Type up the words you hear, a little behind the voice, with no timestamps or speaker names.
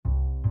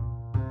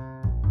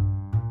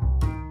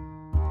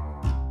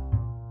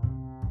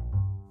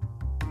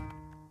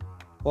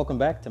Welcome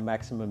back to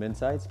Maximum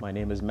Insights. My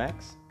name is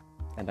Max,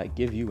 and I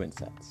give you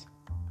insights.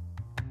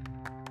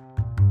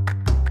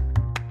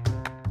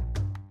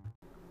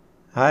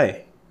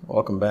 Hi,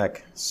 welcome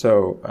back.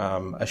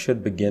 I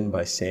should begin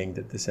by saying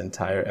that this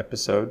entire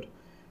episode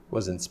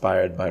was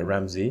inspired by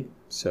Ramsey.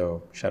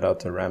 So shout out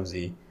to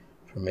Ramsey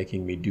for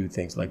making me do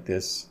things like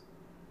this.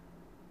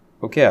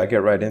 Okay, I'll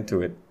get right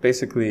into it.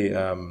 Basically,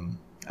 I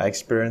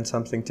experienced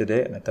something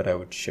today and I thought I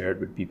would share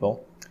it with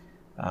people.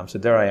 So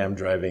there I am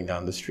driving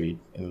down the street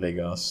in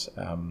Lagos,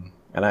 and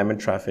I'm in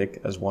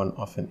traffic, as one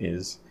often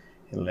is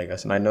in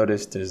Lagos. And I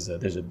noticed there's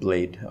a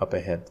blade up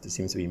ahead that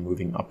seems to be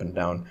moving up and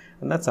down.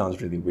 And that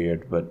sounds really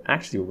weird, but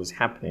actually what was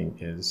happening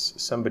is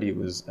somebody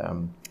was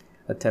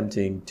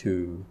attempting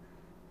to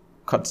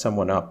cut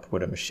someone up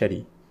with a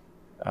machete,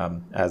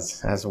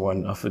 as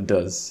one often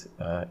does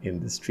in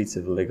the streets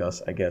of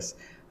Lagos, I guess.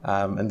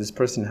 And this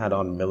person had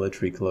on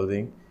military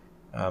clothing.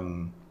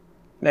 In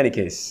any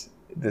case,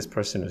 this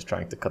person was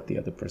trying to cut the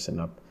other person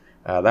up.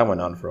 That went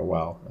on for a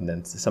while, and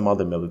then some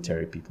other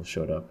military people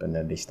showed up, and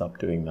then they stopped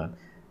doing that.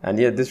 And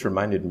yeah, this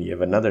reminded me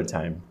of another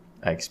time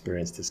I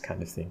experienced this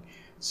kind of thing.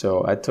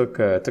 So I took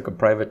a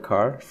private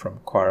car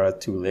from Kwara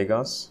to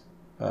Lagos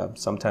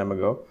some time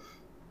ago.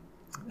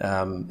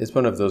 It's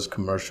one of those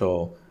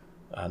commercial,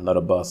 not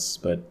a bus,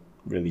 but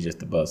really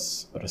just a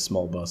bus, but a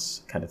small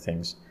bus kind of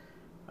things.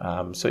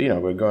 So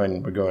we're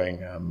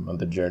going on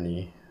the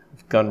journey.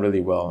 We've gone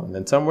really well, and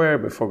then somewhere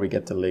before we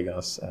get to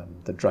Lagos,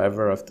 the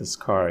driver of this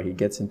car, he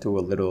gets into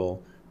a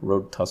little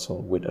road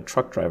tussle with a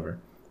truck driver.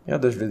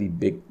 Those really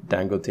big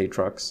Dangote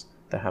trucks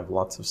that have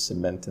lots of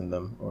cement in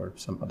them, or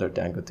some other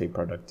Dangote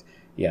product.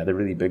 Yeah, they're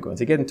really big ones.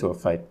 They get into a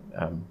fight,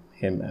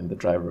 him and the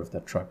driver of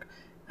that truck,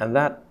 and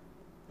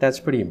that's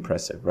pretty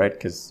impressive, right?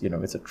 Because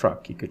it's a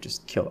truck; he could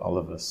just kill all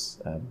of us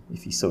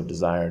if he so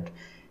desired.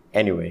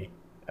 Anyway,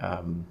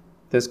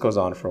 this goes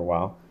on for a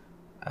while.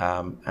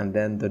 And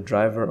then the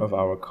driver of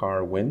our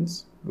car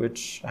wins,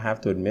 which I have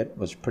to admit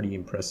was pretty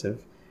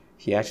impressive.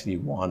 He actually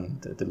won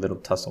the little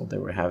tussle they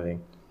were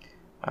having.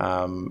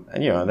 And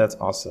that's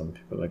awesome.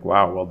 People are like,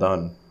 wow, well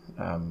done.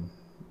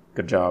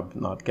 Good job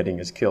not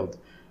getting us killed.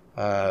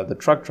 The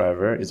truck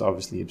driver is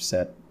obviously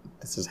upset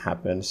this has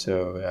happened,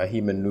 so he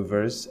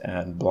maneuvers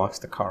and blocks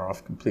the car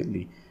off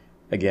completely.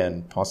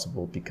 Again,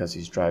 possible because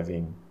he's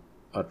driving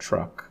a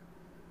truck.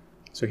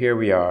 So here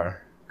we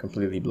are,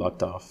 completely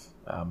blocked off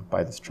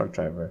by this truck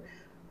driver,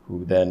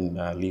 who then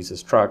leaves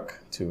his truck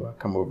to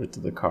come over to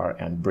the car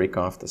and break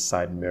off the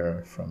side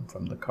mirror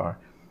from the car.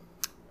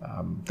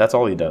 That's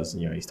all he does.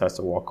 He starts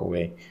to walk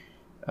away.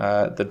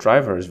 The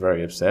driver is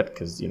very upset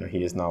because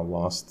he has now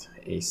lost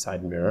a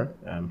side mirror.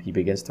 He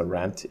begins to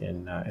rant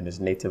in his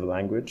native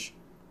language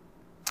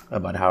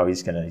about how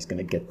he's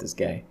gonna get this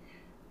guy.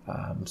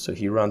 So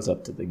he runs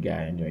up to the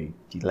guy and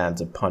he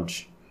lands a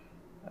punch.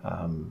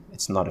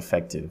 It's not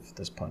effective,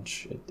 this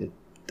punch. It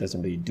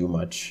doesn't really do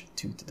much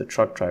to the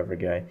truck driver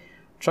guy.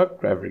 Truck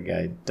driver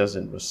guy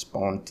doesn't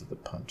respond to the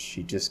punch.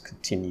 He just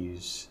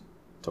continues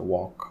to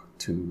walk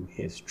to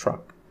his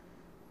truck.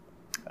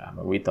 And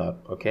we thought,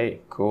 okay,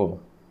 cool.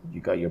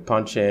 You got your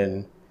punch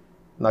in.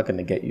 Not going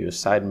to get you a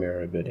side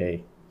mirror, but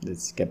hey,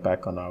 let's get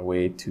back on our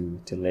way to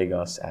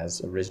Lagos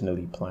as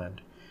originally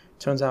planned.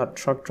 Turns out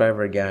truck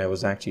driver guy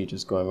was actually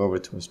just going over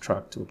to his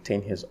truck to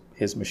obtain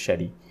his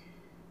machete.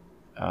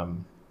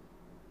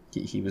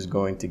 He was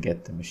going to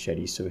get the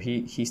machete, so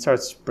he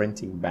starts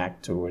sprinting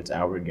back towards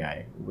our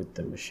guy with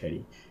the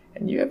machete.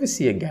 And you ever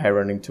see a guy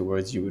running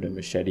towards you with a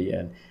machete?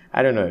 And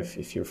I don't know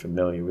if you're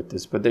familiar with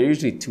this, but there are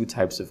usually two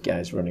types of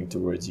guys running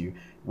towards you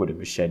with a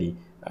machete.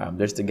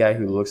 There's the guy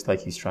who looks like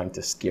he's trying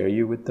to scare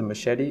you with the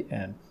machete,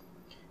 and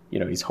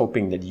he's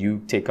hoping that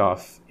you take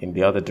off in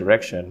the other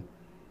direction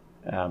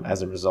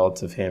as a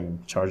result of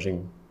him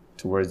charging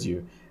towards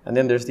you. And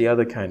then there's the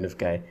other kind of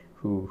guy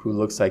who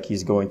looks like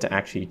he's going to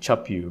actually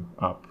chop you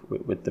up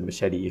with the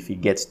machete if he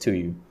gets to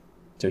you.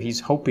 So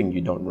he's hoping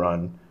you don't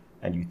run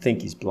and you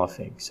think he's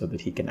bluffing so that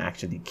he can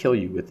actually kill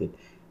you with it.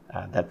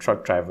 That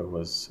truck driver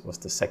was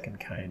the second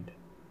kind.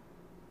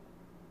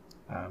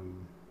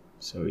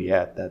 So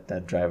yeah,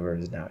 that driver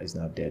is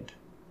now dead.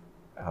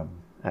 I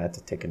had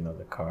to take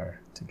another car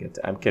to get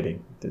to. I'm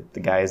kidding. The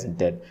guy isn't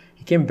dead.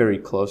 He came very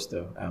close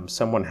though.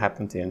 Someone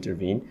happened to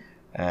intervene,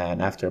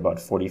 and after about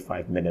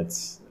 45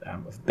 minutes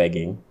of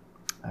begging,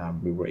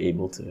 we were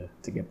able to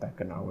get back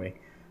on our way.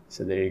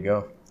 So there you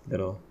go,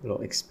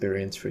 little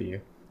experience for you.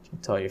 You can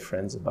tell your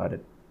friends about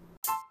it.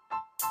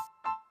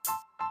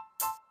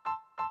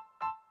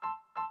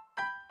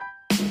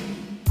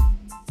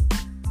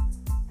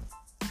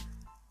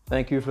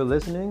 Thank you for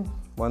listening.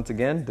 Once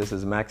again, this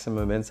is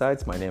Maximum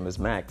Insights. My name is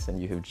Max,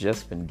 and you have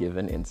just been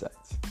given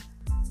insights.